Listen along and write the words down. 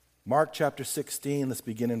Mark chapter 16, let's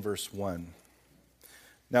begin in verse 1.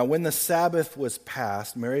 Now when the Sabbath was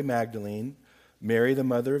past, Mary Magdalene, Mary the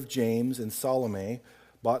mother of James, and Salome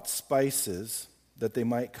bought spices that they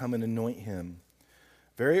might come and anoint him.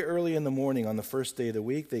 Very early in the morning on the first day of the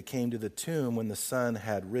week, they came to the tomb when the sun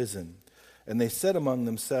had risen. And they said among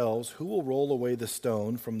themselves, "Who will roll away the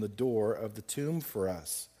stone from the door of the tomb for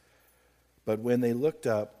us?" But when they looked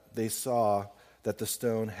up, they saw that the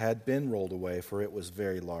stone had been rolled away, for it was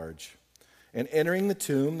very large. And entering the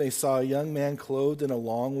tomb, they saw a young man clothed in a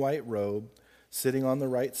long white robe, sitting on the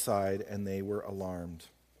right side, and they were alarmed.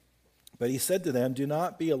 But he said to them, "Do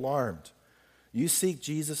not be alarmed. You seek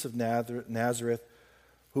Jesus of Nazareth,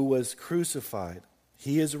 who was crucified.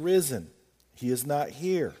 He is risen. He is not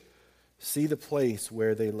here. See the place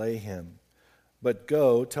where they lay him. But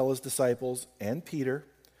go, tell his disciples and Peter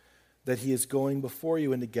that he is going before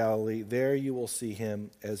you into Galilee. There you will see him,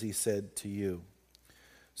 as he said to you."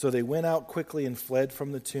 So they went out quickly and fled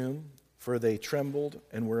from the tomb, for they trembled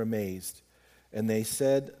and were amazed. And they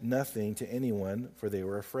said nothing to anyone, for they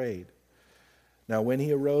were afraid. Now when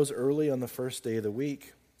he rose early on the first day of the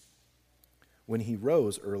week,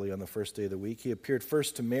 he appeared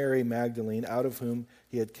first to Mary Magdalene, out of whom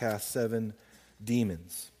he had cast 7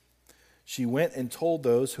 demons. She went and told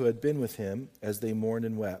those who had been with him, as they mourned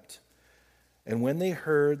and wept. And when they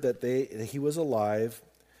heard that he was alive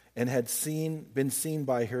and had been seen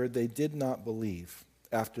by her, they did not believe.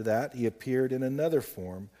 After that, he appeared in another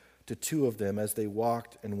form to 2 of them as they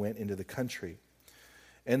walked and went into the country.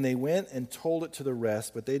 And they went and told it to the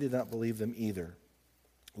rest, but they did not believe them either.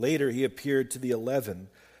 Later, he appeared to the 11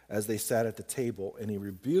 as they sat at the table, and he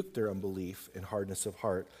rebuked their unbelief and hardness of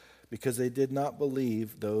heart, because they did not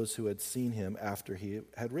believe those who had seen him after he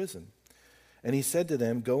had risen. And he said to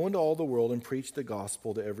them, "Go into all the world and preach the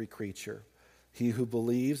gospel to every creature. He who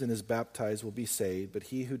believes and is baptized will be saved, but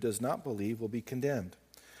he who does not believe will be condemned.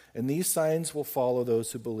 And these signs will follow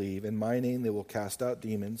those who believe. In my name they will cast out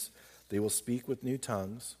demons. They will speak with new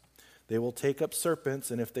tongues. They will take up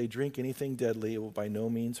serpents, and if they drink anything deadly, it will by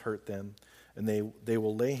no means hurt them. And they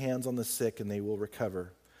will lay hands on the sick, and they will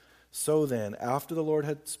recover." So then, after the Lord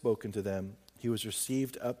had spoken to them, he was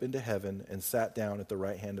received up into heaven and sat down at the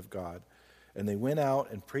right hand of God. And they went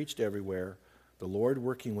out and preached everywhere, the Lord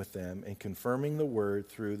working with them and confirming the word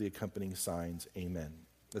through the accompanying signs. Amen.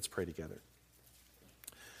 Let's pray together.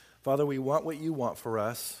 Father, we want what you want for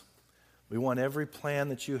us. We want every plan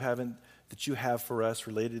that you have for us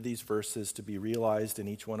related to these verses to be realized in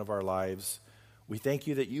each one of our lives. We thank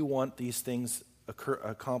you that you want these things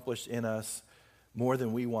accomplished in us more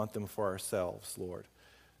than we want them for ourselves, Lord.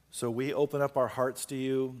 So we open up our hearts to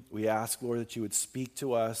you. We ask, Lord, that you would speak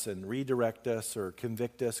to us and redirect us or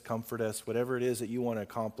convict us, comfort us, whatever it is that you want to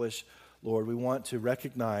accomplish. Lord, we want to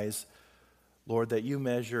recognize, Lord, that you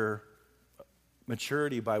measure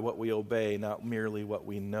maturity by what we obey, not merely what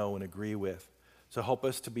we know and agree with. So help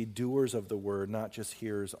us to be doers of the word, not just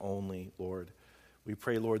hearers only, Lord. We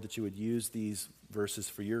pray, Lord, that you would use these verses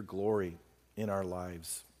for your glory in our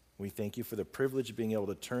lives. We thank you for the privilege of being able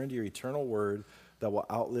to turn to your eternal word that will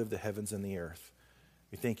outlive the heavens and the earth.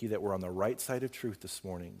 We thank you that we're on the right side of truth this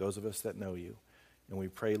morning, those of us that know you. And we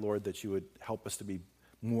pray, Lord, that you would help us to be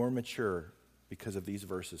more mature because of these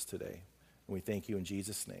verses today. And we thank you in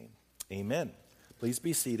Jesus' name. Amen. Please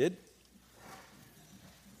be seated.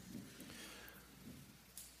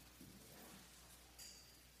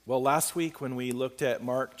 Well, last week when we looked at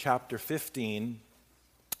Mark chapter 15,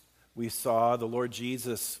 we saw the Lord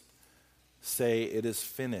Jesus say, "It is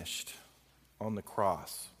finished," on the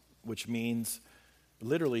cross, which means,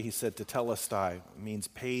 literally, he said, tetelestai, means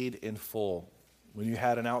paid in full. When you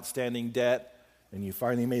had an outstanding debt and you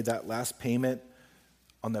finally made that last payment,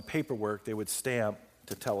 on the paperwork they would stamp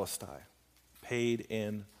tetelestai, paid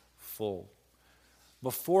in full.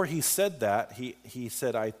 Before he said that, he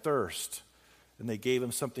said, "I thirst." And they gave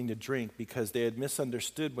him something to drink because they had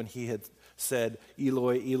misunderstood when he had said,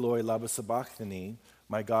 "Eloi, Eloi, lama sabachthani,"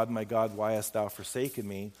 my God, why hast thou forsaken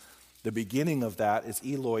me?" The beginning of that is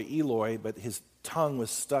Eloi, Eloi, but his tongue was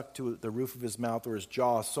stuck to the roof of his mouth or his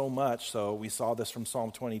jaw so much, so we saw this from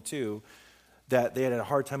Psalm 22, that they had a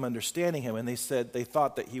hard time understanding him. And they said they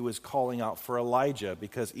thought that he was calling out for Elijah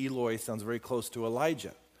because Eloi sounds very close to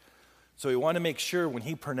Elijah. So we want to make sure when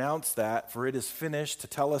he pronounced that, "For it is finished,"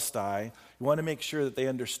 tetelestai, we want to make sure that they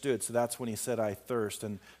understood. So that's when he said, "I thirst,"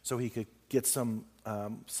 and so he could get some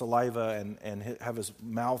saliva and have his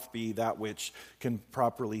mouth be that which can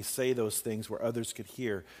properly say those things where others could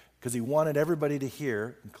hear. Because he wanted everybody to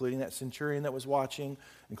hear, including that centurion that was watching,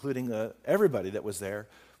 including everybody that was there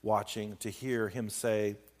watching, to hear him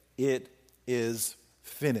say, "It is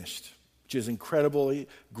finished," which is incredibly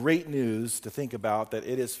great news to think about, that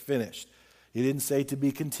it is finished. He didn't say to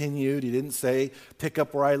be continued. He didn't say pick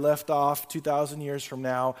up where I left off 2,000 years from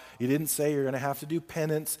now. He didn't say you're going to have to do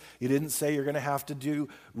penance. He didn't say you're going to have to do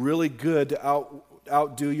really good to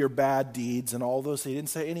outdo your bad deeds and all those. He didn't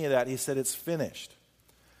say any of that. He said it's finished.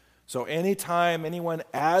 So anytime anyone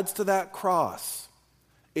adds to that cross,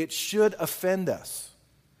 it should offend us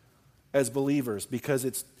as believers, because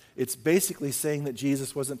it's basically saying that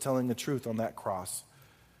Jesus wasn't telling the truth on that cross.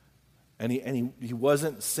 And he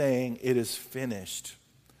wasn't saying it is finished.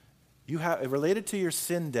 You have related to your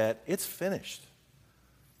sin debt, it's finished.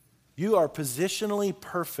 You are positionally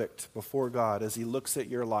perfect before God as he looks at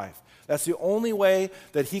your life. That's the only way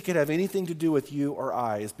that he could have anything to do with you or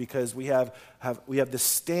I, is because we have this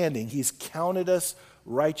standing. He's counted us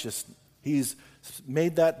righteous. He's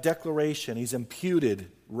made that declaration. He's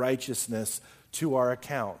imputed righteousness to our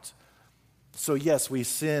account. So yes, we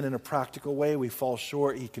sin in a practical way. We fall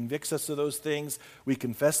short. He convicts us of those things. We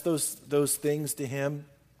confess those things to him,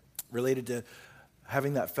 related to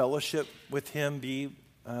having that fellowship with him be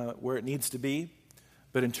where it needs to be.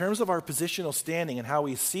 But in terms of our positional standing and how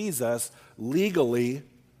he sees us legally,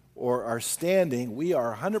 or our standing, we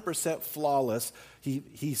are 100% flawless.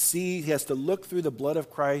 He has to look through the blood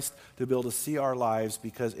of Christ to be able to see our lives,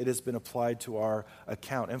 because it has been applied to our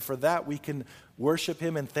account. And for that, we can worship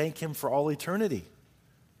him and thank him for all eternity,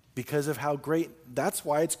 because of how great. That's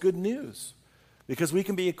why it's good news, because we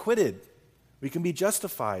can be acquitted. We can be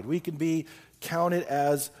justified. We can be counted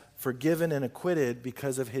as forgiven and acquitted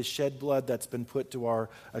because of his shed blood that's been put to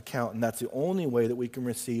our account. And that's the only way that we can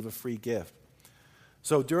receive a free gift.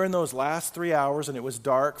 So during those last 3 hours, and it was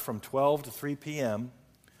dark from 12 to 3 p.m.,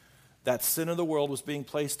 that sin of the world was being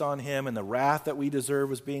placed on him, and the wrath that we deserve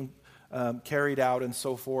was being carried out, and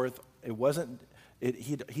so forth. It wasn't.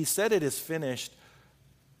 He said it is finished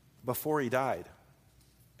before he died.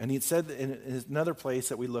 And he had said in another place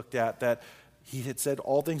that we looked at that he had said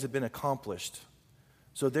all things had been accomplished.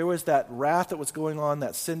 So there was that wrath that was going on,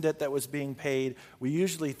 that sin debt that was being paid. We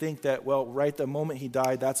usually think that, well, right the moment he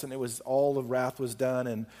died, that's when it was all the wrath was done,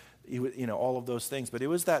 and all of those things. But it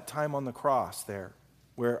was that time on the cross there,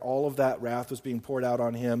 where all of that wrath was being poured out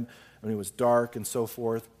on him, and it was dark and so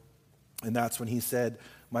forth. And that's when he said,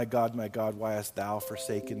 my God, why hast thou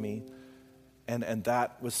forsaken me? And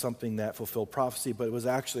that was something that fulfilled prophecy, but it was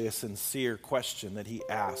actually a sincere question that he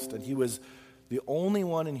asked. And he was the only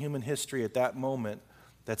one in human history at that moment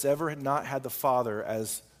that's ever not had the Father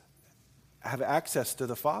have access to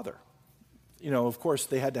the Father. Of course,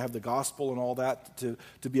 they had to have the gospel and all that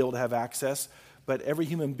to be able to have access, but every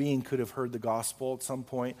human being could have heard the gospel at some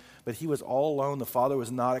point, but he was all alone. The Father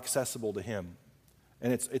was not accessible to him.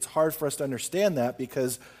 And it's hard for us to understand that,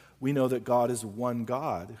 because we know that God is one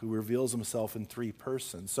God who reveals himself in three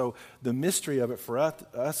persons. So the mystery of it for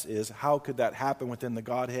us is, how could that happen within the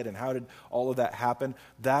Godhead, and how did all of that happen?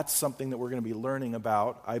 That's something that we're going to be learning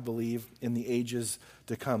about, I believe, in the ages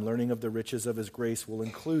to come. Learning of the riches of his grace will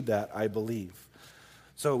include that, I believe.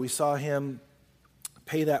 So we saw him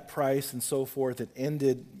pay that price and so forth. It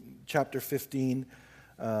ended, chapter 15,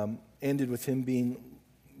 ended with him being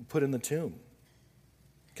put in the tomb.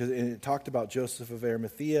 Because it talked about Joseph of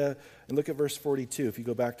Arimathea. And look at verse 42, if you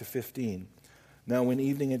go back to 15. Now when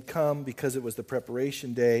evening had come, because it was the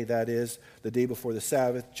preparation day, that is, the day before the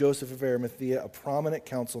Sabbath, Joseph of Arimathea, a prominent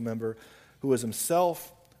council member, who was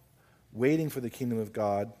himself waiting for the kingdom of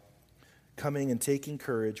God, coming and taking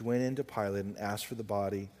courage, went into Pilate and asked for the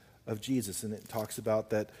body of Jesus. And it talks about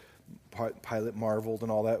that Pilate marveled and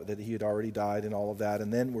all that he had already died and all of that.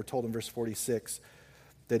 And then we're told in verse 46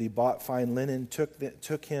 that he bought fine linen,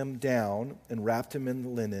 took him down and wrapped him in the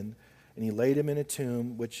linen, and he laid him in a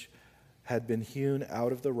tomb which had been hewn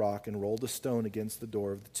out of the rock, and rolled a stone against the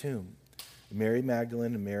door of the tomb. Mary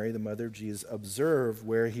Magdalene and Mary, the mother of Jesus, observed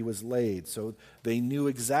where he was laid, so they knew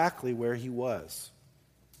exactly where he was.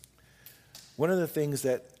 One of the things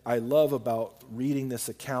that I love about reading this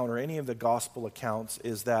account, or any of the gospel accounts,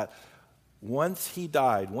 is that once he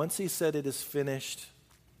died, once he said it is finished,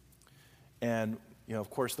 and of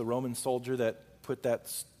course, the Roman soldier that put that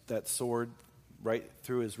sword right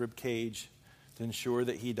through his rib cage to ensure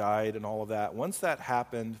that he died and all of that. Once that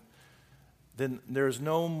happened, then there's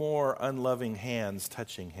no more unloving hands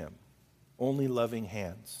touching him. Only loving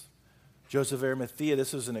hands. Joseph of Arimathea,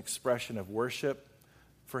 this was an expression of worship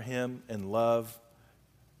for him and love.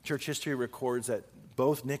 Church history records that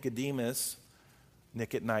both Nicodemus,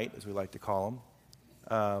 Nick at night as we like to call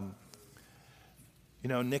him,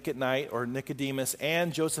 Nick at night, or Nicodemus,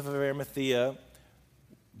 and Joseph of Arimathea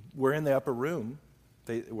were in the upper room,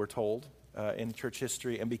 they were told, in church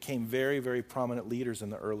history and became very, very prominent leaders in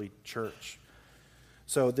the early church.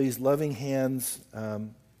 So these loving hands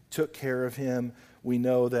took care of him. We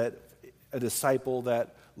know that a disciple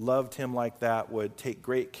that loved him like that would take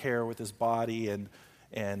great care with his body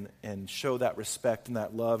and show that respect and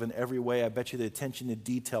that love in every way. I bet you the attention to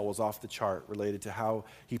detail was off the chart related to how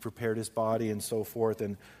he prepared his body and so forth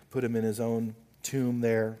and put him in his own tomb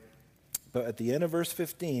there. But at the end of verse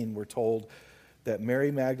 15, we're told that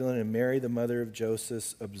Mary Magdalene and Mary, the mother of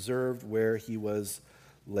Joseph, observed where he was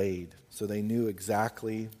laid. So they knew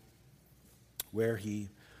exactly where he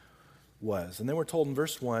was. And then we're told in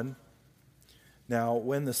verse 1, now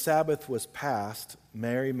when the Sabbath was past,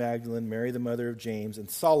 Mary Magdalene, Mary the mother of James, and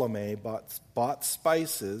Salome bought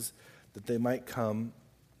spices that they might come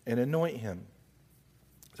and anoint him.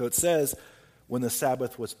 So it says when the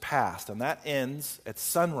Sabbath was past, and that ends at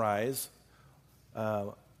sunrise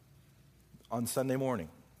on Sunday morning.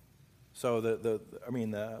 So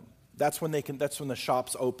that's when the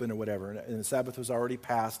shops open or whatever. And the Sabbath was already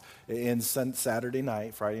passed. It ends Saturday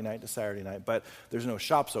night, Friday night to Saturday night. But there's no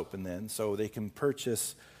shops open then, so they can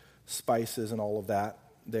purchase spices and all of that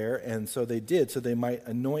there. And so they did, so they might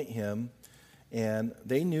anoint him. And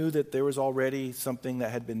they knew that there was already something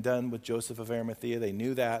that had been done with Joseph of Arimathea. They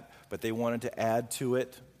knew that, but they wanted to add to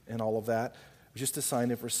it and all of that. It was just a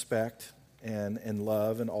sign of respect and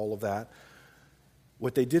love and all of that.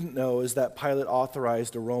 What they didn't know is that Pilate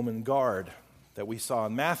authorized a Roman guard that we saw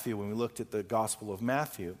in Matthew when we looked at the Gospel of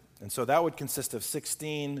Matthew. And so that would consist of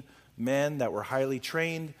 16 men that were highly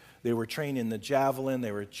trained. They were trained in the javelin.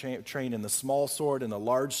 They were trained in the small sword and the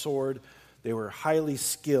large sword. They were highly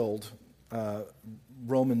skilled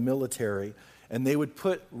Roman military. And they would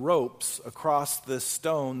put ropes across this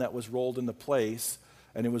stone that was rolled into place.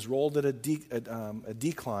 And it was rolled at a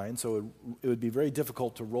decline, so it would be very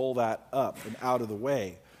difficult to roll that up and out of the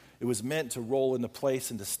way. It was meant to roll into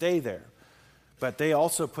place and to stay there. But they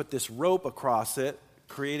also put this rope across it,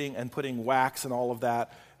 creating and putting wax and all of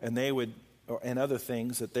that, and other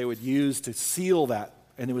things that they would use to seal that.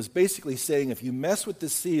 And it was basically saying, if you mess with the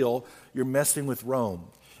seal, you're messing with Rome.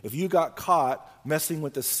 If you got caught messing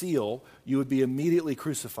with the seal, you would be immediately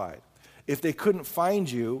crucified. If they couldn't find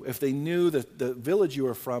you, if they knew the village you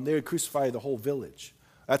were from, they would crucify the whole village.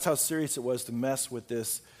 That's how serious it was to mess with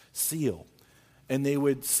this seal. And they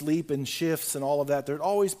would sleep in shifts and all of that. There'd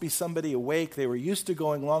always be somebody awake. They were used to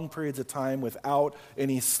going long periods of time without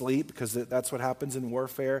any sleep because that's what happens in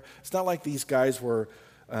warfare. It's not like these guys were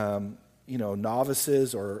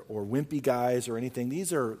novices or wimpy guys or anything.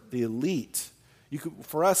 These are the elite.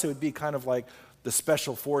 For us, it would be kind of like the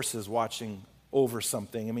special forces watching over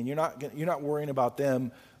something. I mean, you're not worrying about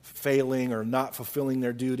them failing or not fulfilling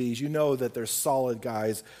their duties. You know that they're solid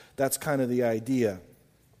guys. That's kind of the idea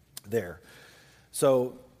there.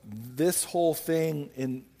 So this whole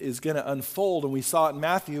thing is going to unfold, and we saw it in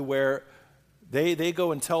Matthew where they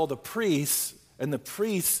go and tell the priests, and the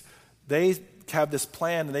priests, they have this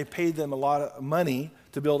plan, and they paid them a lot of money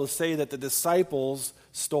to be able to say that the disciples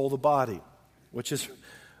stole the body, which is,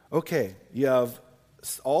 okay, you have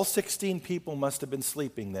all 16 people must have been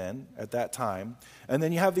sleeping then at that time. And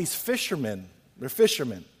then you have these fishermen. They're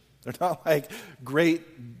fishermen. They're not like great,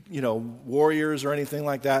 warriors or anything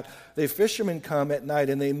like that. The fishermen come at night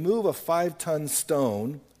and they move a 5-ton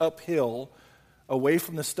stone uphill away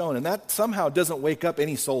from the stone. And that somehow doesn't wake up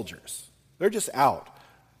any soldiers. They're just out.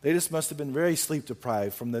 They just must have been very sleep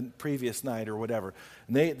deprived from the previous night or whatever.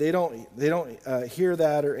 And they don't hear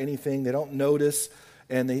that or anything. They don't notice.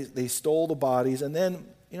 And they stole the bodies. And then,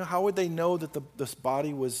 how would they know that this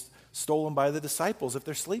body was stolen by the disciples if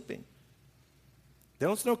they're sleeping? They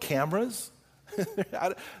don't know cameras.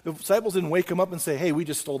 The disciples didn't wake them up and say, hey, we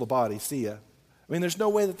just stole the body, see ya. I mean, there's no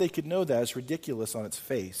way that they could know that. It's ridiculous on its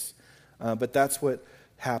face. But that's what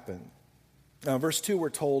happened. Verse 2, we're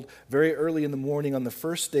told, very early in the morning on the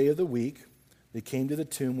first day of the week, they came to the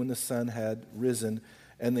tomb when the sun had risen.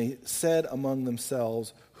 And they said among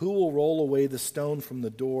themselves, who will roll away the stone from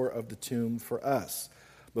the door of the tomb for us?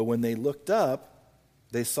 But when they looked up,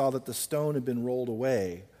 they saw that the stone had been rolled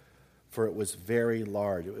away, for it was very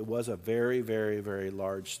large. It was a very, very, very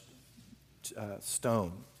large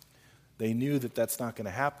stone. They knew that that's not going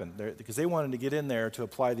to happen because they wanted to get in there to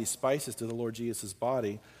apply these spices to the Lord Jesus'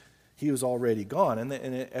 body. He was already gone. And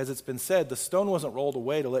as it's been said, the stone wasn't rolled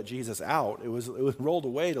away to let Jesus out. It was rolled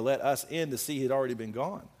away to let us in to see he'd already been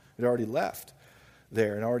gone. He'd already left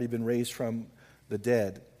there and already been raised from the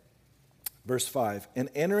dead. Verse 5, and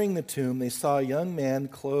entering the tomb, they saw a young man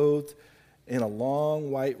clothed in a long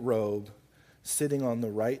white robe sitting on the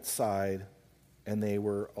right side, and they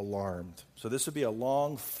were alarmed. So this would be a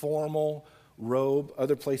long, formal robe.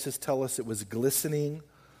 Other places tell us it was glistening.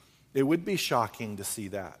 It would be shocking to see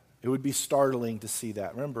that. It would be startling to see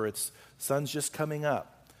that. Remember, it's sun's just coming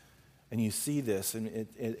up, and you see this, and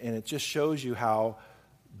it just shows you how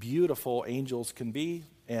beautiful angels can be.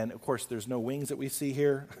 And of course, there's no wings that we see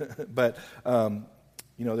here, but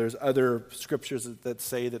there's other scriptures that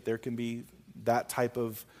say that there can be that type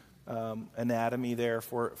of anatomy there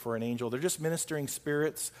for an angel. They're just ministering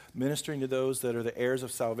spirits, ministering to those that are the heirs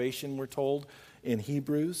of salvation, we're told in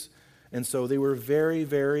Hebrews. And so they were very,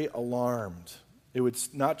 very alarmed. It would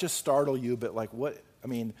not just startle you, but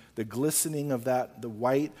the glistening of that, the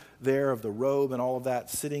white there of the robe and all of that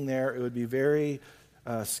sitting there, it would be very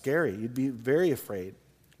scary. You'd be very afraid.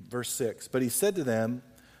 Verse 6, but he said to them,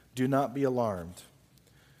 do not be alarmed.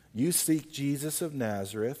 You seek Jesus of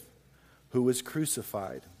Nazareth, who was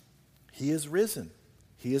crucified. He is risen.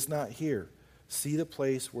 He is not here. See the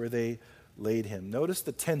place where they laid him. Notice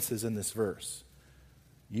the tenses in this verse.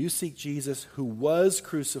 You seek Jesus who was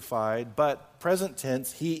crucified, but present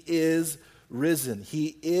tense, he is risen.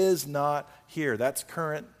 He is not here. That's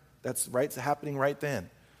current. That's right. It's happening right then.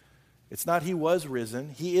 It's not he was risen.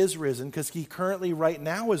 He is risen because he currently right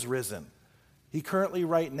now is risen. He currently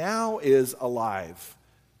right now is alive.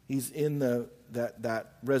 He's in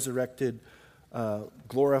that resurrected,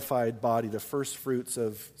 glorified body, the first fruits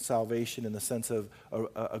of salvation in the sense of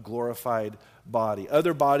a glorified body.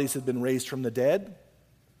 Other bodies have been raised from the dead,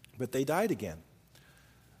 but they died again.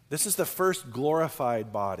 This is the first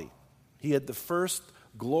glorified body. He had the first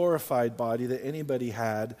glorified body that anybody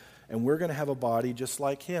had, and we're going to have a body just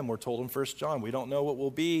like him. We're told in 1 John, we don't know what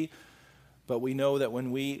we'll be, but we know that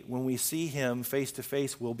when we see him face to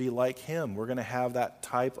face, we'll be like him. We're going to have that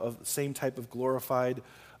same type of glorified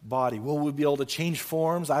body. Will we be able to change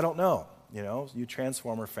forms? I don't know. You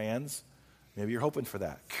Transformer fans, maybe you're hoping for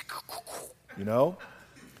that.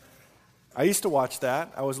 I used to watch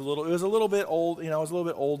that. It was a little bit old, I was a little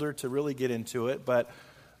bit older to really get into it, but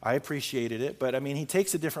I appreciated it. But he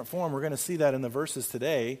takes a different form. We're going to see that in the verses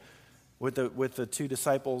today with the two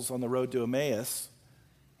disciples on the road to Emmaus.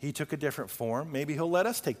 He took a different form. Maybe he'll let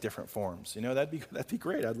us take different forms. That'd be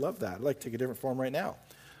great. I'd love that. I'd like to take a different form right now.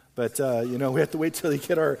 But we have to wait till we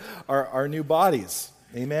get our new bodies.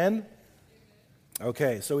 Amen?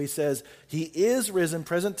 Okay, so he says, he is risen,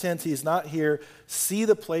 present tense, he's not here. See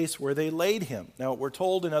the place where they laid him. Now, we're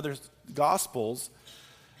told in other Gospels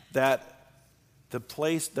that the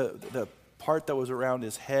place, the part that was around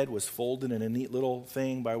his head was folded in a neat little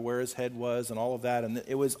thing by where his head was and all of that. And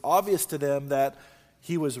it was obvious to them that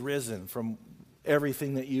he was risen from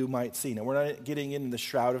everything that you might see. Now, we're not getting into the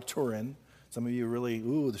Shroud of Turin. Some of you really,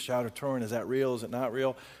 the Shroud of Turin, is that real? Is it not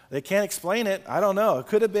real? They can't explain it. I don't know. It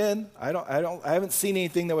could have been. I haven't seen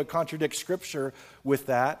anything that would contradict Scripture with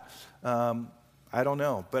that. I don't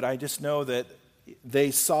know. But I just know that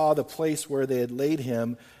they saw the place where they had laid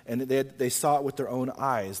him, and they saw it with their own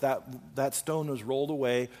eyes. That stone was rolled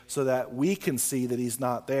away so that we can see that he's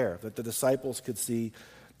not there, that the disciples could see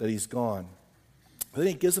that he's gone. Then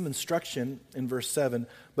he gives them instruction in verse 7,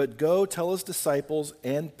 but go tell his disciples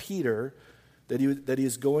and Peter that he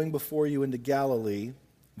is going before you into Galilee.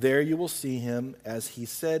 There you will see him as he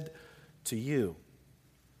said to you.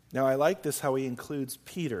 Now I like this how he includes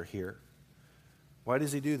Peter here. Why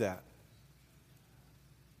does he do that?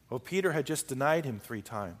 Well, Peter had just denied him 3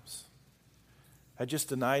 times. Had just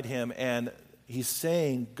denied him, and he's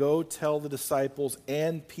saying, go tell the disciples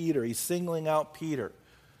and Peter. He's singling out Peter.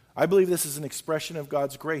 I believe this is an expression of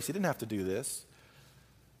God's grace. He didn't have to do this.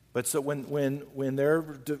 But so when they're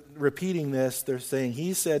repeating this, they're saying,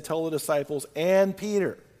 he said, tell the disciples and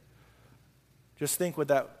Peter. Just think what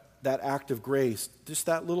that act of grace, just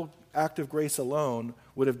that little act of grace alone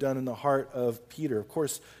would have done in the heart of Peter. Of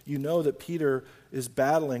course, you know that Peter is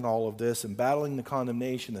battling all of this and battling the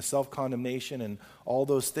condemnation, the self-condemnation, and all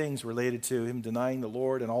those things related to him denying the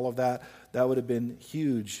Lord and all of that. That would have been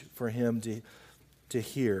huge for him to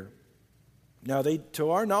hear. Now,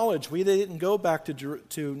 to our knowledge, they didn't go back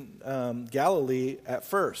to Galilee at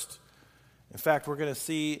first. In fact, we're going to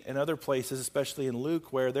see in other places, especially in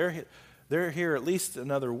Luke, where they're here at least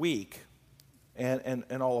another week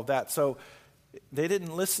and all of that. So they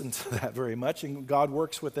didn't listen to that very much, and God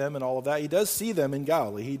works with them and all of that. He does see them in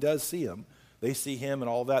Galilee. He does see them. They see him and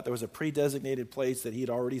all of that. There was a pre-designated place that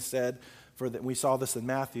he'd already said, we saw this in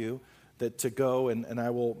Matthew, that to go and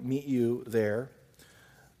I will meet you there.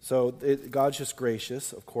 So God's just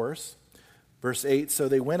gracious, of course. Verse 8, so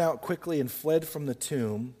they went out quickly and fled from the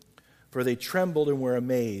tomb, for they trembled and were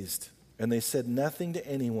amazed. And they said nothing to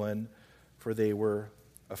anyone, for they were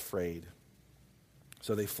afraid.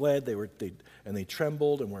 So they fled, they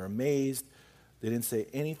trembled and were amazed. They didn't say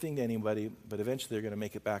anything to anybody, but eventually they're going to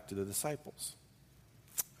make it back to the disciples.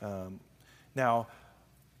 Now,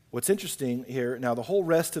 what's interesting here, now the whole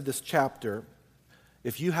rest of this chapter,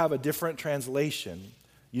 if you have a different translation,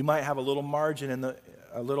 you might have a little margin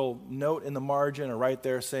a little note in the margin or right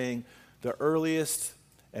there saying the earliest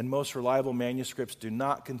and most reliable manuscripts do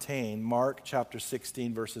not contain Mark chapter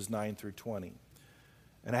 16 verses 9 through 20.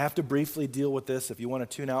 And I have to briefly deal with this. If you want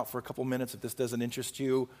to tune out for a couple minutes, if this doesn't interest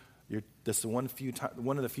you, this is one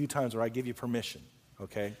of the few times where I give you permission,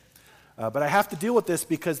 okay? But I have to deal with this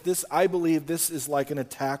because I believe this is like an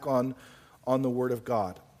attack on the Word of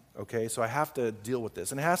God, okay? So I have to deal with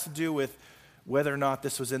this. And it has to do with whether or not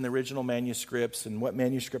this was in the original manuscripts and what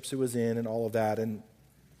manuscripts it was in and all of that. And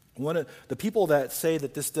one of the people that say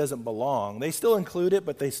that this doesn't belong, they still include it,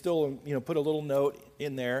 but they still, put a little note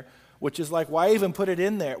in there, which is like, why even put it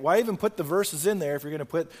in there? Why even put the verses in there if you're going to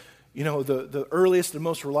put, the earliest and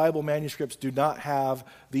most reliable manuscripts do not have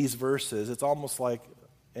these verses? It's almost like,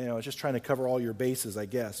 it's just trying to cover all your bases, I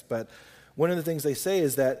guess. But one of the things they say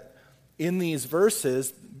is that in these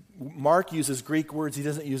verses, Mark uses Greek words he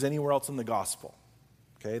doesn't use anywhere else in the gospel.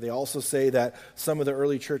 Okay? They also say that some of the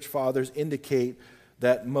early church fathers indicate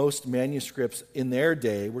that most manuscripts in their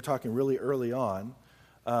day, we're talking really early on,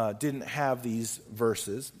 didn't have these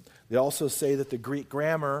verses. They also say that the Greek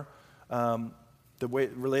grammar, the way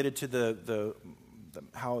related to the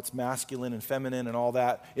how it's masculine and feminine and all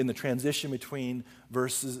that, in the transition between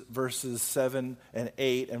verses 7 and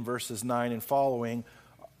 8 and verses 9 and following,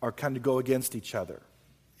 are kind of go against each other.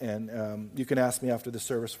 And you can ask me after the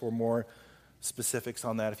service for more specifics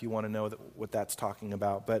on that if you want to know what that's talking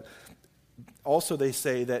about. But also they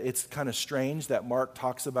say that it's kind of strange that Mark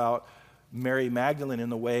talks about Mary Magdalene in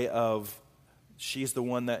the way of she's the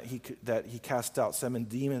one that he cast out 7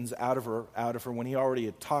 demons out of her when he already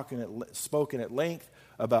had spoken at length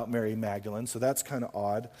about Mary Magdalene. So that's kind of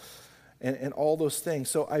odd, and all those things.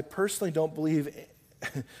 So I personally don't believe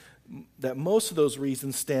that most of those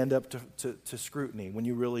reasons stand up to scrutiny when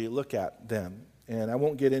you really look at them. And I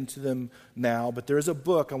won't get into them now, but there's a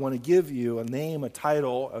book I want to give you, a name, a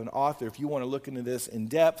title, an author, if you want to look into this in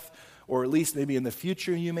depth, or at least maybe in the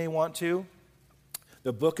future you may want to.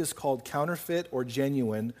 The book is called Counterfeit or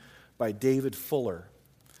Genuine by David Fuller.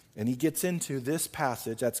 And he gets into this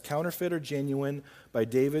passage, that's Counterfeit or Genuine by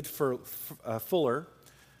David Fuller.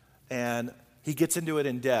 And he gets into it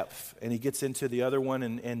in depth. And he gets into the other one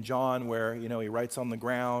in John where, he writes on the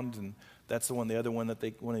ground. And that's one of the other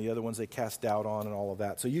ones they cast doubt on and all of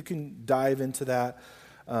that. So you can dive into that.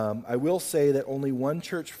 I will say that only one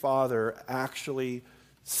church father actually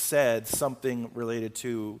said something related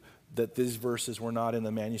to that these verses were not in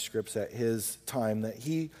the manuscripts at his time that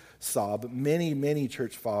he saw, but many, many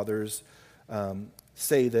church fathers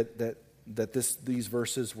say that these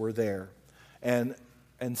verses were there. And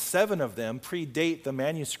 7 of them predate the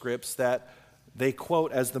manuscripts that they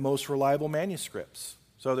quote as the most reliable manuscripts.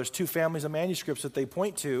 So there's 2 families of manuscripts that they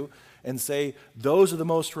point to and say those are the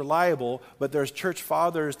most reliable, but there's church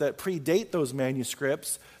fathers that predate those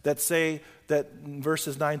manuscripts that say that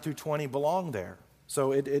verses 9 through 20 belong there.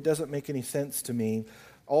 So it doesn't make any sense to me.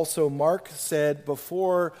 Also, Mark said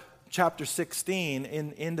before chapter 16,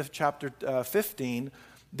 into chapter 15,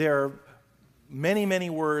 there are many, many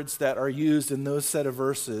words that are used in those set of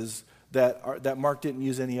verses that Mark didn't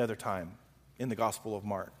use any other time in the Gospel of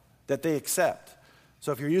Mark, that they accept.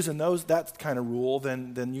 So if you're using that kind of rule,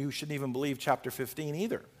 then you shouldn't even believe chapter 15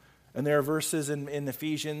 either. And there are verses in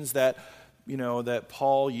Ephesians that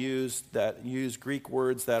Paul used that use Greek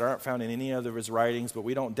words that aren't found in any other of his writings, but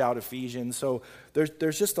we don't doubt Ephesians. So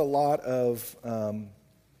there's just a lot of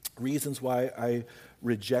reasons why I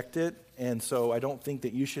reject it, and so I don't think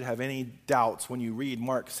that you should have any doubts when you read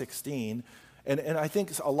Mark 16. And I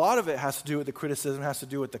think a lot of it has to do with the criticism, has to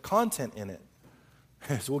do with the content in it.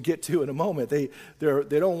 As we'll get to in a moment. They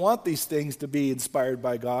don't want these things to be inspired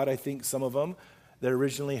by God. I think some of them that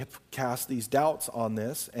originally have cast these doubts on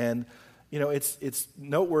this. And, it's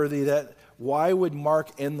noteworthy that why would Mark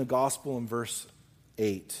end the gospel in verse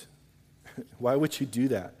 8? Why would you do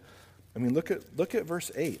that? I mean, look at verse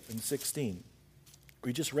 8 and 16.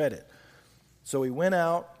 We just read it. So he went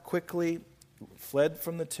out quickly, fled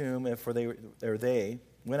from the tomb, they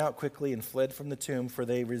went out quickly and fled from the tomb, for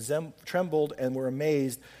they trembled and were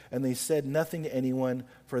amazed, and they said nothing to anyone,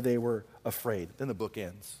 for they were afraid. Then the book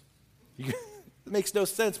ends. It makes no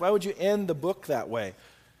sense. Why would you end the book that way?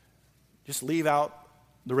 Just leave out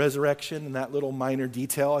the resurrection and that little minor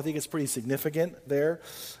detail. I think it's pretty significant there.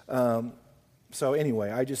 So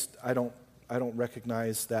anyway, I don't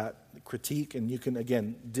recognize that critique, and you can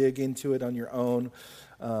again dig into it on your own.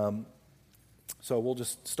 So we'll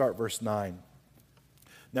just start verse 9.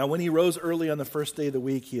 Now when he rose early on the first day of the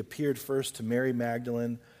week, he appeared first to Mary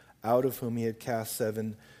Magdalene, out of whom he had cast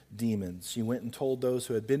 7 demons. She went and told those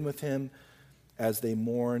who had been with him as they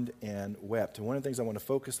mourned and wept. And one of the things I want to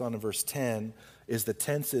focus on in verse 10 is the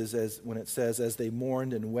tenses, as when it says, as they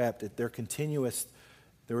mourned and wept. There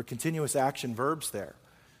were continuous action verbs there.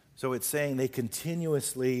 So it's saying they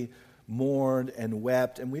continuously mourned and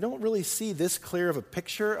wept. And we don't really see this clear of a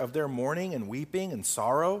picture of their mourning and weeping and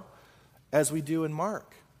sorrow as we do in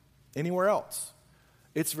Mark, anywhere else.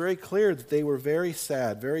 It's very clear that they were very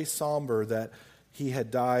sad, very somber that he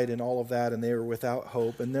had died and all of that, and they were without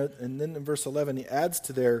hope. And then in verse 11, he adds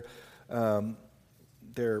to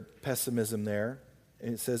their pessimism there.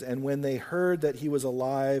 And it says, and when they heard that he was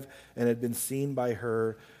alive and had been seen by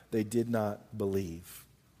her, they did not believe.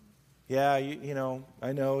 Yeah, you know,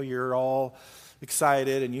 I know you're all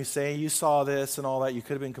excited and you say you saw this and all that. You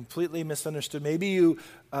could have been completely misunderstood. Maybe you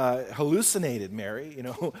hallucinated, Mary, you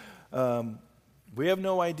know. We have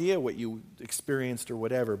no idea what you experienced or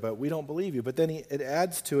whatever, but we don't believe you. But then it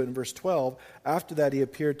adds to it in verse 12. After that, he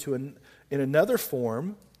appeared in another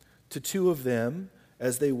form to 2 of them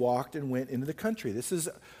as they walked and went into the country. This is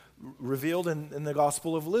revealed in the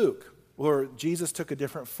Gospel of Luke, where Jesus took a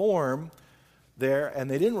different form there,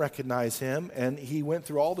 and they didn't recognize him, and he went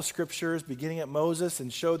through all the scriptures, beginning at Moses,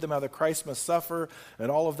 and showed them how the Christ must suffer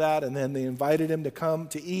and all of that, and then they invited him to come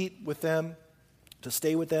to eat with them, to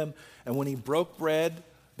stay with them, and when he broke bread,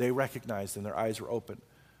 they recognized him. Their eyes were open.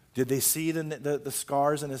 Did they see the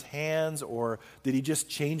scars in his hands, or did he just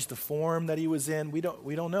change the form that he was in? We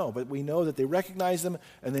don't know, but we know that they recognized him,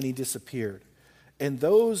 and then he disappeared. And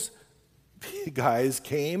those guys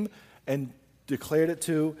came and declared it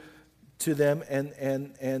to them,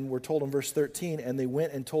 and we're told in verse 13, and they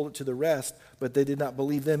went and told it to the rest, but they did not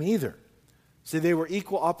believe them either. See, they were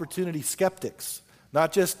equal opportunity skeptics,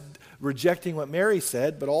 not just rejecting what Mary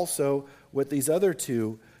said, but also what these other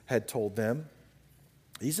 2 had told them.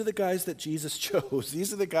 These are the guys that Jesus chose.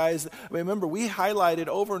 These are the guys, remember, we highlighted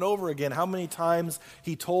over and over again how many times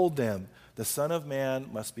he told them, the Son of Man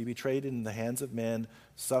must be betrayed in the hands of men,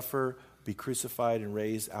 suffer, be crucified, and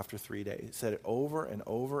raised after 3 days. He said it over and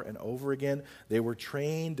over and over again. They were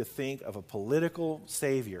trained to think of a political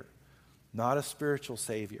savior, not a spiritual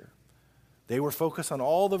savior. They were focused on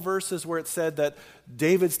all the verses where it said that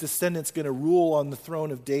David's descendant's going to rule on the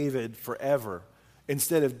throne of David forever,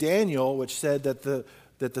 instead of Daniel, which said that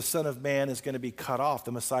the Son of Man is going to be cut off,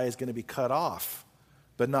 the Messiah is going to be cut off,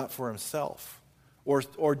 but not for himself.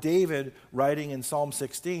 Or David writing in Psalm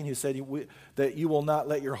 16, who said that you will not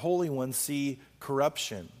let your Holy One see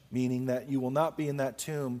corruption, meaning that you will not be in that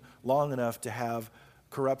tomb long enough to have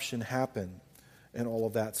corruption happen and all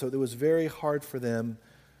of that. So it was very hard for them.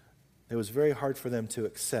 It was very hard for them to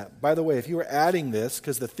accept. By the way, if you were adding this,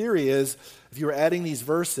 because the theory is, if you were adding these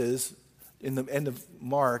verses in the end of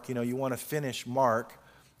Mark, you want to finish Mark.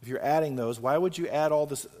 If you're adding those, why would you add all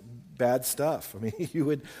this bad stuff? I mean, you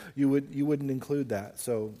wouldn't include that.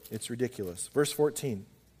 So it's ridiculous. Verse 14.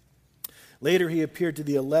 Later he appeared to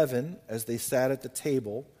the 11 as they sat at the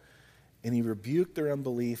table, and he rebuked their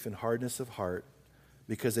unbelief and hardness of heart,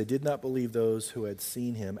 because they did not believe those who had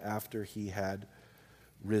seen him after he had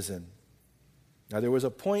risen. Now there was a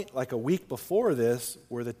point like a week before this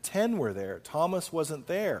where the 10 were there. Thomas wasn't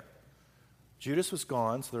there. Judas was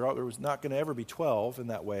gone, so there was not going to ever be 12 in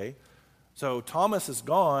that way. So Thomas is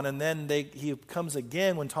gone, and then he comes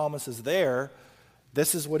again when Thomas is there.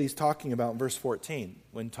 This is what he's talking about in verse 14.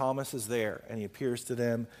 When Thomas is there, and he appears to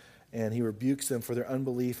them, and he rebukes them for their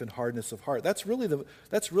unbelief and hardness of heart. That's really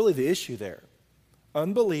the issue there.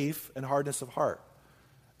 Unbelief and hardness of heart.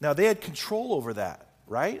 Now they had control over that,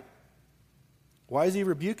 right? Why is he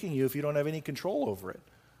rebuking you if you don't have any control over it?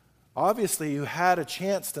 Obviously, you had a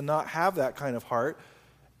chance to not have that kind of heart.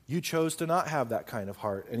 You chose to not have that kind of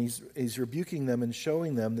heart. And he's rebuking them and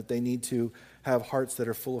showing them that they need to have hearts that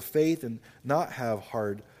are full of faith and not have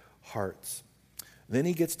hard hearts. Then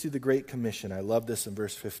he gets to the Great Commission. I love this in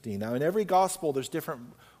verse 15. Now, in every gospel, there's different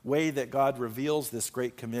way that God reveals this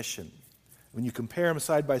Great Commission. When you compare them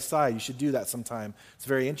side by side, you should do that sometime. It's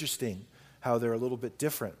very interesting how they're a little bit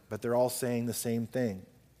different, but they're all saying the same thing.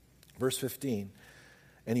 Verse 15.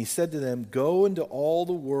 And he said to them, go into all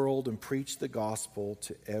the world and preach the gospel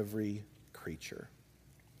to every creature.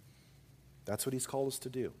 That's what he's called us to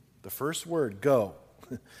do. The first word, go.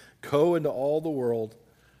 Go into all the world.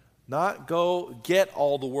 Not go get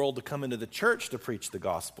all the world to come into the church to preach the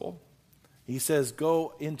gospel. He says,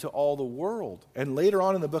 go into all the world. And later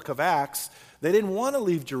on in the book of Acts, they didn't want to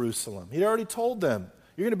leave Jerusalem. He'd already told them,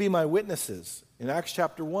 you're going to be my witnesses in Acts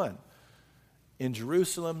chapter 1. In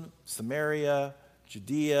Jerusalem, Samaria,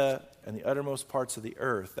 Judea, and the uttermost parts of the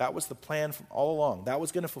earth. That was the plan from all along. That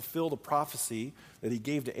was going to fulfill the prophecy that he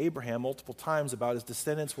gave to Abraham multiple times about his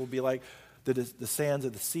descendants will be like the sands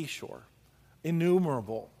of the seashore,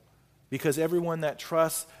 innumerable. Because everyone that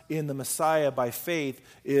trusts in the Messiah by faith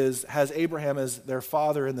has Abraham as their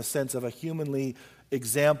father in the sense of a humanly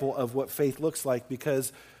example of what faith looks like,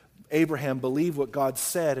 because Abraham believed what God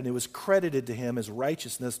said and it was credited to him as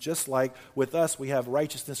righteousness, just like with us we have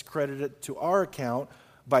righteousness credited to our account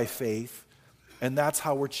by faith, and that's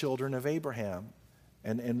how we're children of Abraham.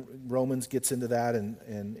 And Romans gets into that,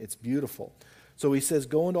 and it's beautiful. So he says,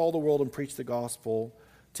 go into all the world and preach the gospel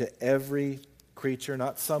to every creature,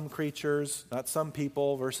 not some creatures, not some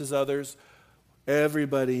people versus others.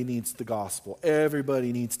 Everybody needs the gospel.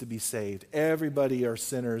 Everybody needs to be saved. Everybody are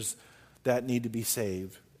sinners that need to be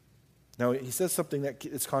saved. Now, he says something that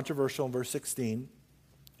is controversial in verse 16.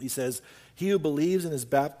 He says, he who believes and is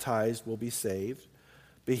baptized will be saved,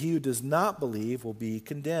 but he who does not believe will be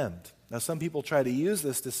condemned. Now, some people try to use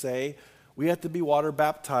this to say, we have to be water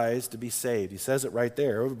baptized to be saved. He says it right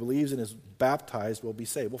there. Whoever believes and is baptized will be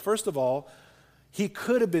saved. Well, first of all, he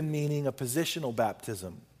could have been meaning a positional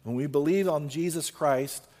baptism. When we believe on Jesus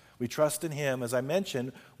Christ, we trust in him, as I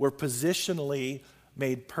mentioned, we're positionally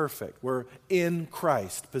made perfect. We're in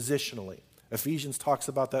Christ positionally. Ephesians talks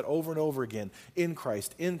about that over and over again. In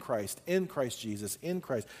Christ, in Christ, in Christ Jesus, in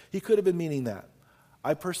Christ. He could have been meaning that.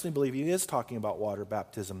 I personally believe he is talking about water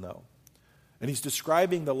baptism, though. And he's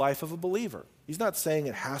describing the life of a believer. He's not saying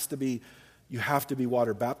you have to be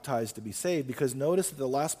water baptized to be saved, because notice that the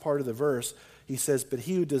last part of the verse, he says, but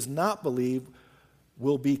he who does not believe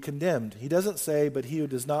will be condemned. He doesn't say, but he who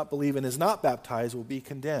does not believe and is not baptized will be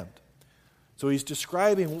condemned. So he's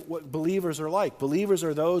describing what believers are like. Believers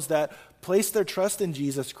are those that place their trust in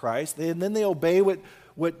Jesus Christ, and then they obey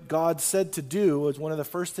what God said to do. It's one of the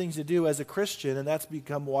first things to do as a Christian, and that's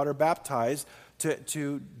become water baptized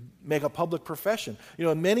to make a public profession. You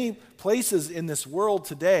know, in many places in this world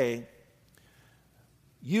today,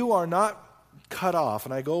 you are not cut off,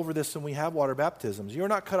 and I go over this when we have water baptisms. You're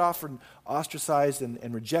not cut off and ostracized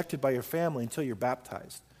and rejected by your family until you're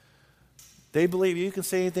baptized. They believe you can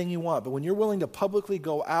say anything you want, but when you're willing to publicly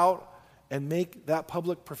go out and make that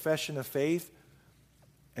public profession of faith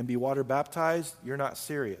and be water baptized, you're not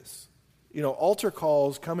serious. You know, altar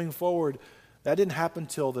calls coming forward, that didn't happen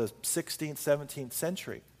till the 16th, 17th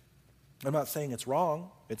century. I'm not saying it's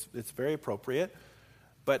wrong. It's very appropriate.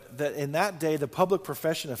 But in that day, the public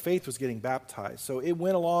profession of faith was getting baptized. So it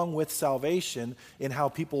went along with salvation in how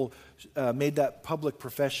people made that public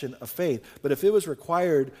profession of faith. But if it was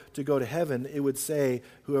required to go to heaven, it would say,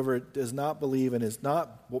 whoever does not believe and is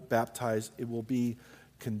not baptized, it will be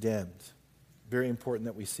condemned. Very important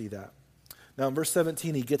that we see that. Now in verse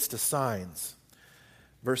 17, he gets to signs.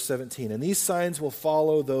 Verse 17, and these signs will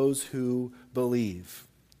follow those who believe.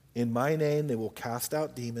 In my name they will cast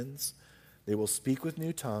out demons. They will speak with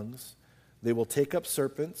new tongues. They will take up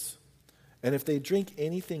serpents. And if they drink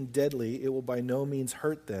anything deadly, it will by no means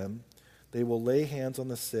hurt them. They will lay hands on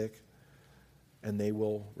the sick, and they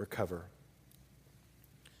will recover.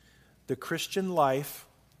 The Christian life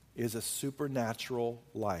is a supernatural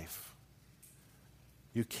life.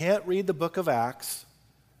 You can't read the book of Acts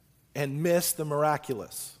and miss the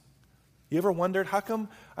miraculous. You ever wondered, how come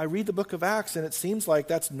I read the book of Acts and it seems like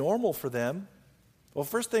that's normal for them? Well,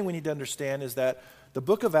 first thing we need to understand is that the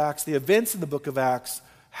book of Acts, the events in the book of Acts,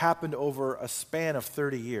 happened over a span of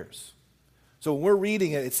 30 years. So when we're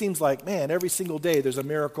reading it, it seems like, man, every single day there's a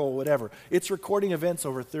miracle, whatever. It's recording events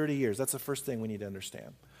over 30 years. That's the first thing we need to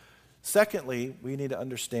understand. Secondly, we need to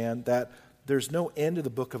understand that there's no end to the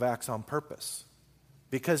book of Acts on purpose,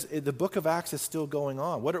 because the book of Acts is still going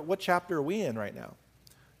on. What chapter are we in right now?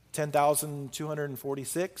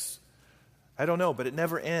 10,246? I don't know, but it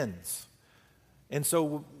never ends. And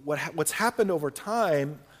so what's happened over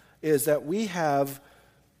time is that we have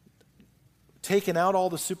taken out all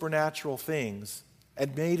the supernatural things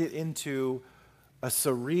and made it into a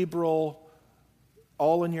cerebral,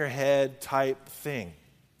 all-in-your-head type thing.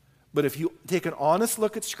 But if you take an honest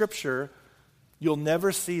look at Scripture, you'll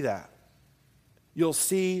never see that. You'll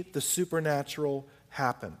see the supernatural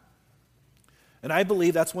happen. And I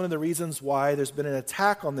believe that's one of the reasons why there's been an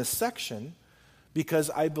attack on this section, because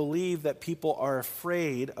I believe that people are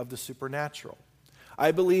afraid of the supernatural.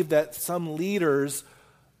 I believe that some leaders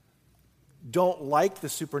don't like the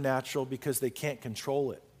supernatural because they can't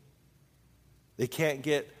control it. They can't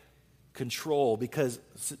get control because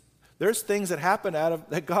there's things that happen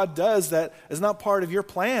that God does that is not part of your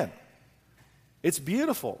plan. It's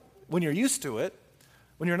beautiful when you're used to it.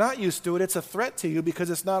 When you're not used to it, it's a threat to you because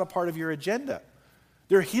it's not a part of your agenda.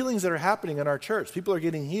 There are healings that are happening in our church. People are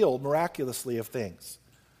getting healed miraculously of things.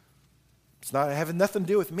 It's not having nothing to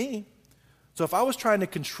do with me. So if I was trying to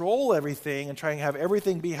control everything and trying to have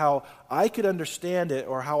everything be how I could understand it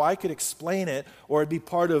or how I could explain it, or it'd be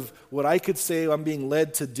part of what I could say I'm being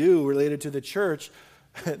led to do related to the church,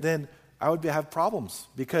 then I would have problems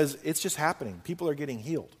because it's just happening. People are getting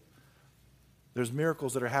healed. There's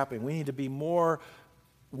miracles that are happening. We need to be more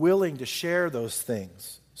willing to share those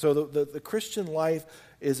things. So the Christian life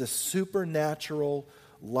is a supernatural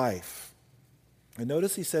life. And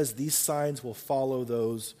notice he says these signs will follow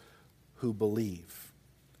those who believe.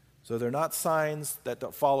 So they're not signs that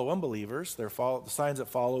don't follow unbelievers. They're signs that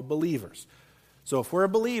follow believers. So if we're a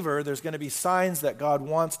believer, there's going to be signs that God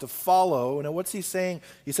wants to follow. And what's he saying?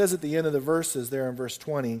 He says at the end of the verses there in verse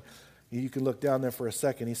 20, you can look down there for a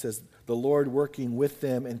second. He says, the Lord working with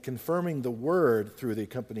them and confirming the word through the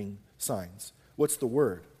accompanying signs. What's the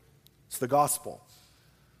word? It's the gospel.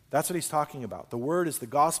 That's what he's talking about. The word is the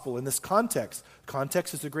gospel in this context.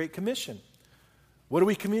 Context is the Great Commission. What are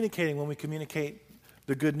we communicating when we communicate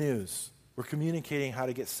the good news? We're communicating how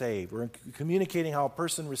to get saved. We're communicating how a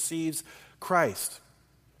person receives Christ.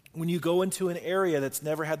 When you go into an area that's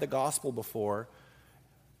never had the gospel before,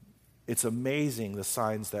 it's amazing the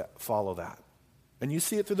signs that follow that. And you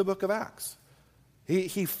see it through the book of Acts.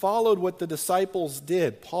 He followed what the disciples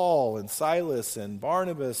did, Paul and Silas and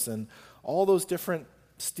Barnabas and all those different,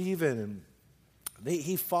 Stephen.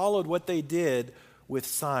 He followed what they did with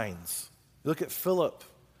signs. Look at Philip.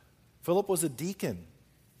 Philip was a deacon.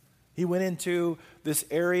 He went into this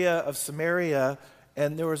area of Samaria,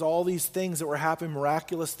 and there was all these things that were happening,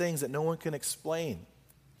 miraculous things that no one can explain.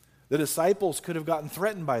 The disciples could have gotten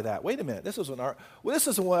threatened by that. Wait a minute, this isn't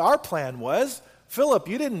what our plan was. Philip,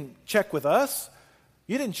 you didn't check with us.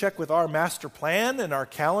 You didn't check with our master plan and our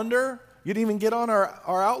calendar. You didn't even get on our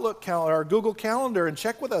Outlook calendar, our Google Calendar, and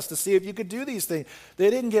check with us to see if you could do these things. They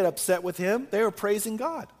didn't get upset with him. They were praising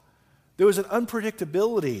God. There was an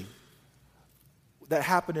unpredictability that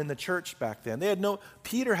happened in the church back then.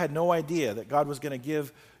 Peter had no idea that God was going to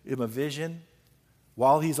give him a vision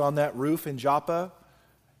while he's on that roof in Joppa.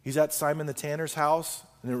 He's at Simon the tanner's house,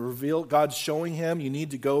 and it revealed, God's showing him, you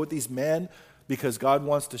need to go with these men because God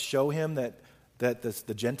wants to show him that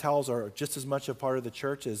the Gentiles are just as much a part of the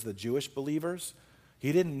church as the Jewish believers.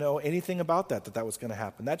 He didn't know anything about that was going to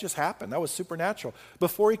happen. That just happened. That was supernatural.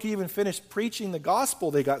 Before he could even finish preaching the gospel,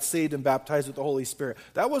 they got saved and baptized with the Holy Spirit.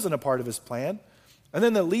 That wasn't a part of his plan. And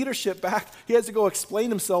then the leadership back, he has to go explain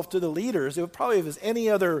himself to the leaders. It would probably, if it was any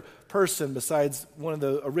other person besides one of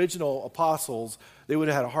the original apostles, they would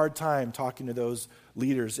have had a hard time talking to those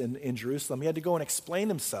leaders in Jerusalem. He had to go and explain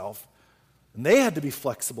himself. And they had to be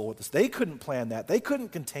flexible with this. They couldn't plan that. They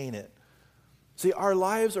couldn't contain it. See, our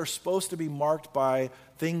lives are supposed to be marked by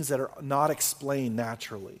things that are not explained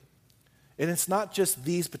naturally. And it's not just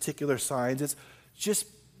these particular signs. It's just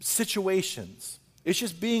situations. It's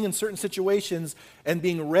just being in certain situations and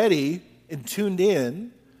being ready and tuned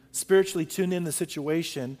in, spiritually tuned in the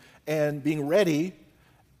situation and being ready,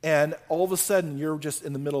 and all of a sudden you're just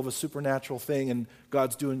in the middle of a supernatural thing and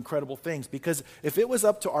God's doing incredible things. Because if it was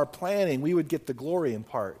up to our planning, we would get the glory in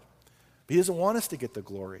part. But he doesn't want us to get the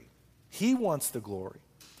glory. He wants the glory.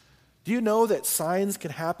 Do you know that signs can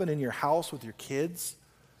happen in your house with your kids?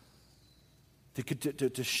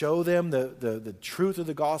 To show them the truth of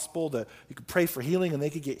the gospel, you could pray for healing and they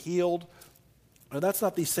could get healed. Now, that's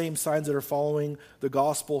not these same signs that are following the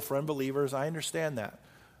gospel for unbelievers. I understand that.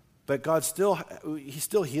 But God still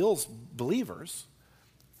heals believers.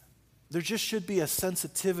 There just should be a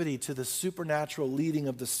sensitivity to the supernatural leading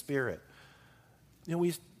of the Spirit. You know,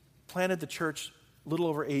 we planted the church a little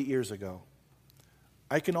over 8 years ago.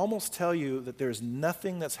 I can almost tell you that there's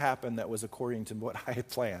nothing that's happened that was according to what I had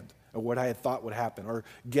planned or what I had thought would happen or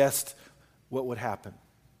guessed what would happen.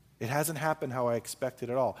 It hasn't happened how I expected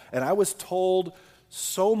at all. And I was told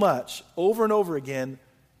so much over and over again,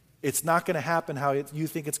 it's not going to happen how you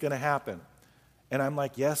think it's going to happen. And I'm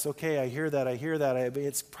like, yes, okay, I hear that.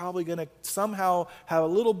 It's probably going to somehow have a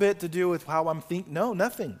little bit to do with how I'm thinking. No,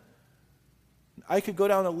 nothing. I could go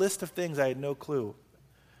down a list of things I had no clue.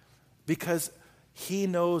 Because he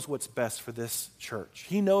knows what's best for this church.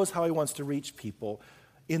 He knows how he wants to reach people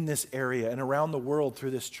in this area and around the world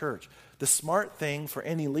through this church. The smart thing for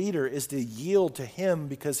any leader is to yield to him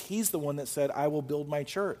because he's the one that said, I will build my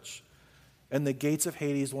church, and the gates of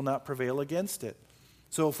Hades will not prevail against it.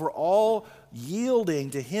 So if we're all yielding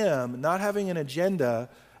to him, not having an agenda,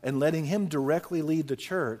 and letting him directly lead the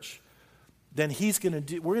church, then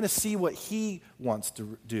we're going to see what he wants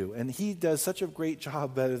to do. And he does such a great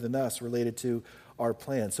job better than us related to our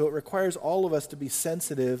plan. So it requires all of us to be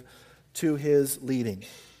sensitive to his leading.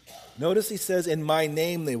 Notice he says, in my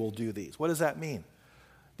name they will do these. What does that mean?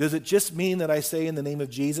 Does it just mean that I say in the name of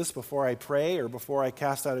Jesus before I pray or before I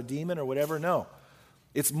cast out a demon or whatever? No.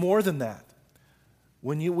 It's more than that.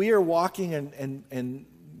 When we are walking and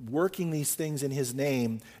working these things in his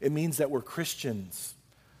name, it means that we're Christians.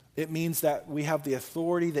 It means that we have the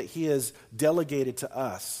authority that he has delegated to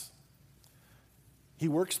us. He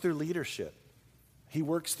works through leadership. He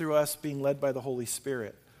works through us being led by the Holy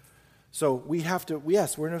Spirit. So we have to,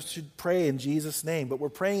 yes, we should pray in Jesus' name, but we're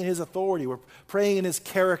praying in his authority. We're praying in his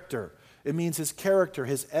character. It means his character,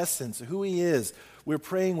 his essence, who he is. We're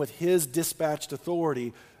praying with his dispatched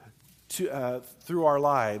authority through our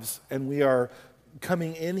lives, and we are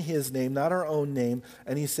coming in his name, not our own name.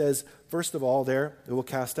 And he says, first of all, there, it will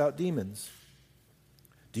cast out demons.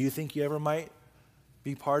 Do you think you ever might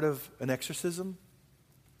be part of an exorcism?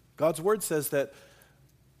 God's word says that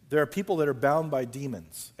there are people that are bound by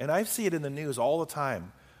demons. And I see it in the news all the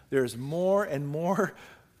time. There's more and more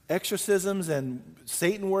exorcisms and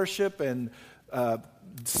Satan worship and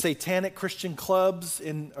satanic Christian clubs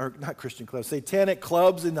satanic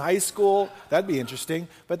clubs in high school. That'd be interesting.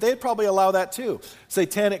 But they'd probably allow that too.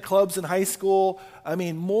 Satanic clubs in high school. I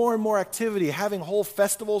mean, more and more activity, having whole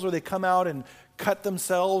festivals where they come out and cut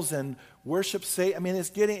themselves and worship Satan. I mean,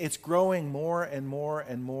 it's growing more and more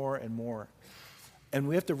and more and more. And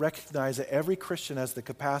we have to recognize that every Christian has the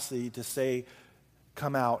capacity to say,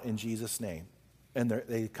 come out in Jesus' name. And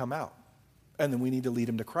they come out. And then we need to lead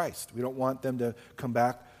them to Christ. We don't want them to come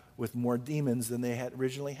back with more demons than they had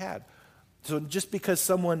originally had. So just because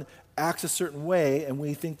someone acts a certain way and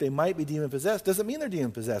we think they might be demon-possessed doesn't mean they're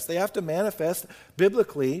demon-possessed. They have to manifest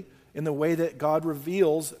biblically in the way that God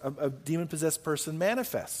reveals a demon-possessed person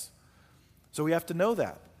manifests. So we have to know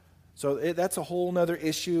that. So that's a whole other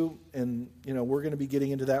issue, and we're going to be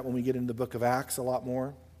getting into that when we get into the book of Acts a lot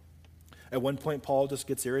more. At one point, Paul just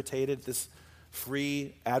gets irritated at this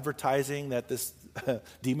free advertising that this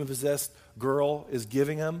demon-possessed girl is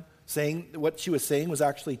giving him, saying what she was saying was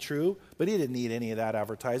actually true, but he didn't need any of that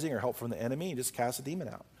advertising or help from the enemy. He just cast a demon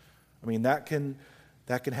out. I mean, that can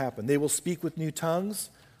happen. They will speak with new tongues.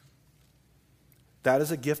 That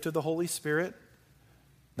is a gift of the Holy Spirit.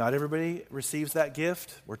 Not everybody receives that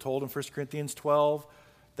gift. We're told in 1 Corinthians 12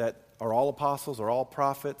 that are all apostles, are all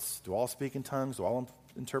prophets, do all speak in tongues, do all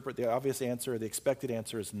interpret? The obvious answer, the expected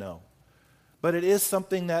answer is no. But it is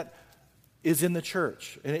something that is in the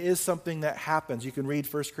church, and it is something that happens. You can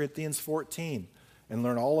read 1 Corinthians 14 and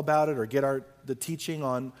learn all about it, or get the teaching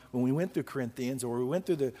on when we went through Corinthians, or we went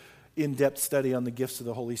through the in-depth study on the gifts of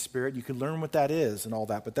the Holy Spirit. You can learn what that is and all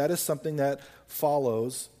that. But that is something that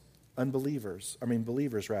follows believers.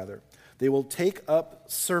 They will take up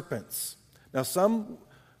serpents. Now, some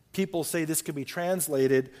people say this could be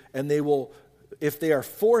translated, and they will, if they are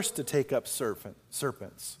forced to take up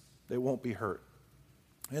serpents, they won't be hurt.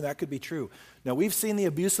 And that could be true. Now, we've seen the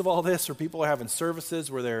abuse of all this, where people are having services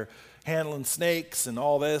where they're handling snakes and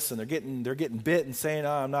all this, and they're getting bit and saying,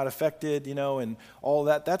 I'm not affected, and all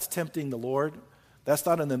that. That's tempting the Lord. That's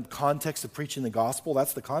not in the context of preaching the gospel.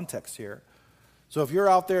 That's the context here. So if you're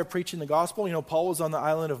out there preaching the gospel, Paul was on the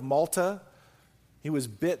island of Malta. He was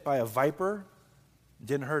bit by a viper. It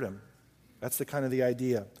didn't hurt him. That's the kind of the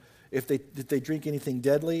idea. If they drink anything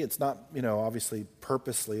deadly, it's not, obviously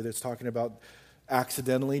purposely. It's talking about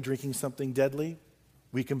accidentally drinking something deadly.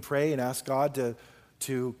 We can pray and ask God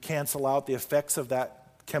to cancel out the effects of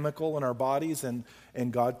that chemical in our bodies, and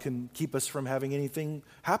God can keep us from having anything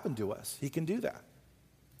happen to us. He can do that.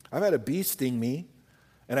 I've had a bee sting me,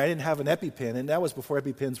 and I didn't have an EpiPen, and that was before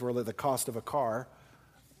EpiPens were the cost of a car.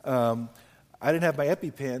 I didn't have my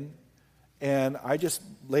EpiPen, and I just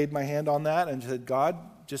laid my hand on that and said, God,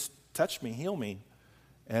 just touch me, heal me.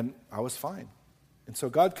 And I was fine. And so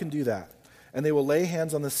God can do that. And they will lay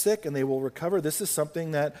hands on the sick, and they will recover. This is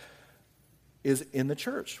something that is in the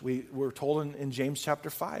church. We're told in James chapter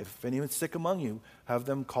 5, if anyone's sick among you, have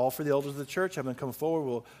them call for the elders of the church, have them come forward,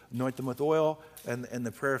 we'll anoint them with oil, and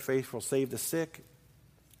the prayer of faith will save the sick.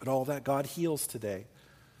 And all that, God heals today.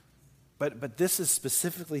 But this is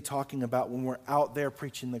specifically talking about when we're out there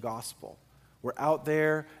preaching the gospel. We're out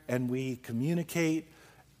there and we communicate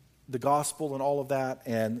the gospel and all of that,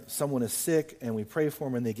 and someone is sick and we pray for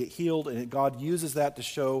them and they get healed, and God uses that to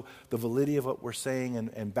show the validity of what we're saying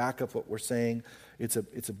and back up what we're saying. It's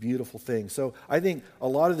a beautiful thing. So I think a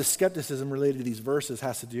lot of the skepticism related to these verses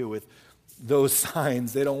has to do with those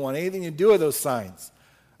signs. They don't want anything to do with those signs.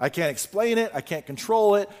 I can't explain it. I can't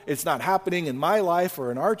control it. It's not happening in my life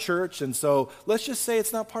or in our church. And so let's just say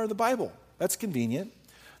it's not part of the Bible. That's convenient.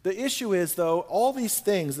 The issue is, though, all these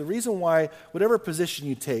things, the reason why, whatever position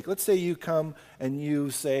you take, let's say you come and you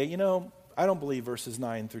say, I don't believe verses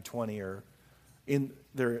 9 through 20 are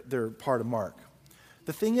they're part of Mark.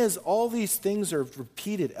 The thing is, all these things are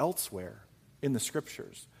repeated elsewhere in the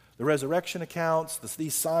Scriptures. The resurrection accounts,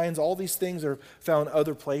 these signs, all these things are found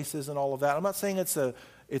other places and all of that. I'm not saying it's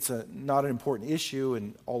not an important issue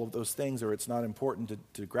and all of those things, or it's not important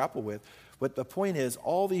to grapple with. But the point is,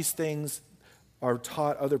 all these things are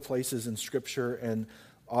taught other places in Scripture, and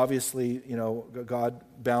obviously, God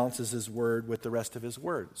balances His Word with the rest of His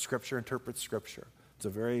Word. Scripture interprets Scripture. It's a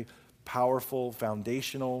very powerful,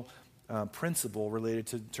 foundational principle related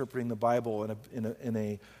to interpreting the Bible in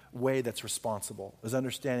a way that's responsible, is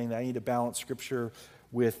understanding that I need to balance Scripture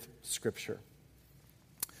with Scripture.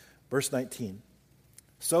 Verse 19.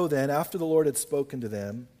 So then, after the Lord had spoken to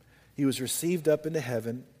them, He was received up into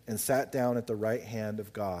heaven and sat down at the right hand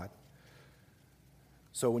of God.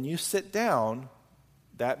 So when you sit down,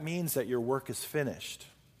 that means that your work is finished.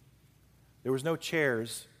 There was no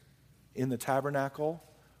chairs in the tabernacle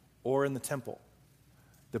or in the temple.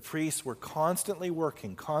 The priests were constantly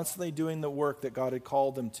working, constantly doing the work that God had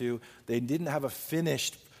called them to. They didn't have a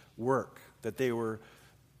finished work that they were,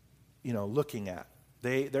 looking at.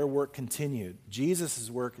 Their work continued. Jesus'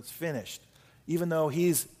 work is finished. Even though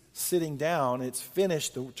He's sitting down, it's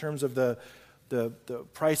finished in terms of the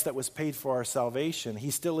price that was paid for our salvation.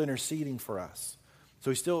 He's still interceding for us. So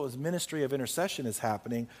His ministry of intercession is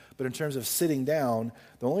happening, but in terms of sitting down,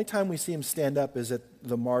 the only time we see Him stand up is at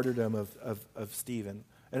the martyrdom of Stephen,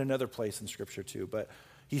 and another place in Scripture too. But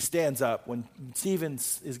He stands up. When Stephen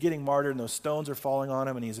is getting martyred and those stones are falling on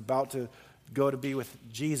him and he's about to go to be with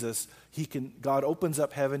Jesus, God opens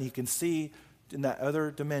up heaven. He can see in that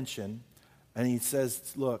other dimension, and He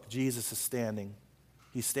says, look, Jesus is standing.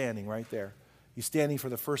 He's standing right there. He's standing for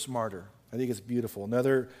the first martyr. I think it's beautiful.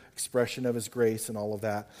 Another expression of His grace and all of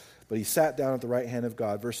that. But He sat down at the right hand of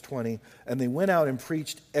God. Verse 20, and they went out and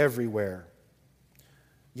preached everywhere.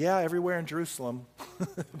 Yeah, everywhere in Jerusalem,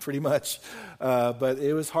 pretty much. But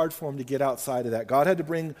it was hard for Him to get outside of that. God had to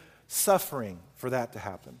bring suffering for that to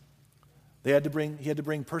happen. He had to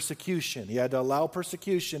bring persecution. He had to allow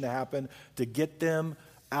persecution to happen to get them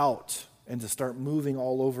out and to start moving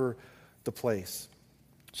all over the place.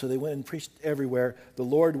 So they went and preached everywhere, the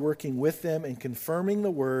Lord working with them and confirming the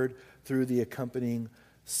word through the accompanying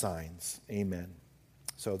signs. Amen.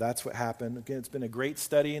 So that's what happened. Again, it's been a great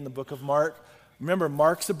study in the book of Mark. Remember,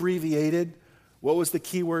 Mark's abbreviated. What was the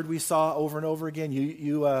key word we saw over and over again?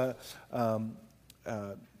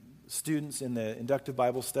 Students in the inductive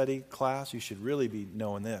Bible study class, you should really be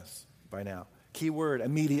knowing this by now. Key word,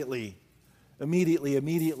 immediately. Immediately,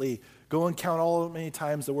 immediately. Go and count all many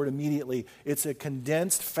times the word immediately. It's a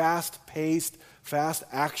condensed, fast-paced,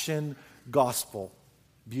 fast-action gospel.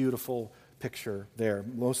 Beautiful picture there.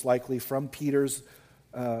 Most likely from Peter's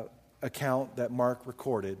account that Mark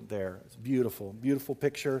recorded there. It's beautiful, beautiful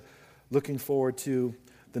picture. Looking forward to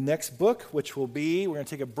the next book, which will be, we're going to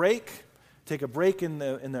take a break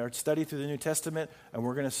in our study through the New Testament, and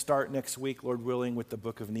we're going to start next week, Lord willing, with the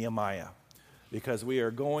book of Nehemiah, because we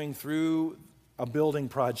are going through a building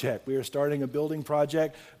project. We are starting a building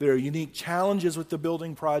project. There are unique challenges with the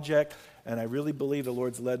building project, and I really believe the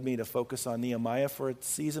Lord's led me to focus on Nehemiah for a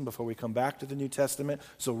season before we come back to the New Testament.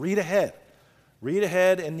 So read ahead. Read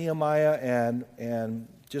ahead in Nehemiah and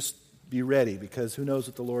just be ready, because who knows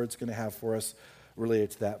what the Lord's going to have for us related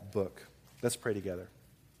to that book. Let's pray together.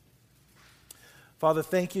 Father,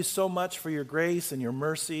 thank you so much for your grace and your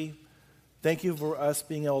mercy. Thank you for us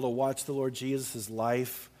being able to watch the Lord Jesus'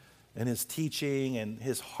 life and His teaching and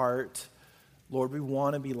His heart. Lord, we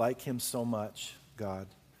want to be like Him so much, God.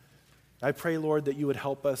 I pray, Lord, that you would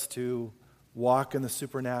help us to walk in the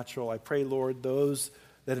supernatural. I pray, Lord, those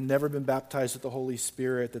that have never been baptized with the Holy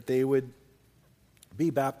Spirit, that they would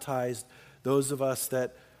be baptized. Those of us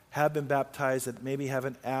that have been baptized that maybe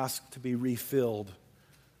haven't asked to be refilled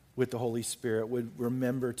with the Holy Spirit would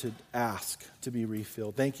remember to ask to be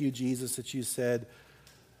refilled. Thank you, Jesus, that you said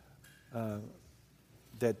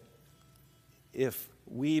that if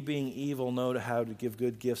we, being evil, know how to give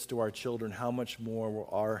good gifts to our children, how much more will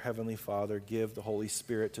our Heavenly Father give the Holy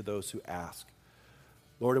Spirit to those who ask?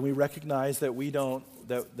 Lord, and we recognize that we don't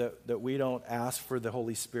ask for the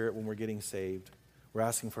Holy Spirit when we're getting saved. We're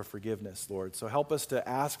asking for forgiveness, Lord. So help us to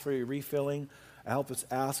ask for your refilling. Help us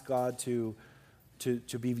ask, God, to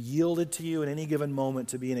be yielded to you in any given moment,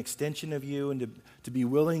 to be an extension of you, and to be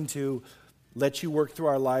willing to let you work through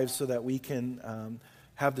our lives so that we can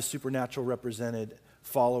have the supernatural represented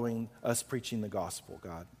following us preaching the gospel,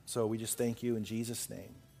 God. So we just thank you in Jesus'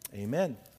 name. Amen.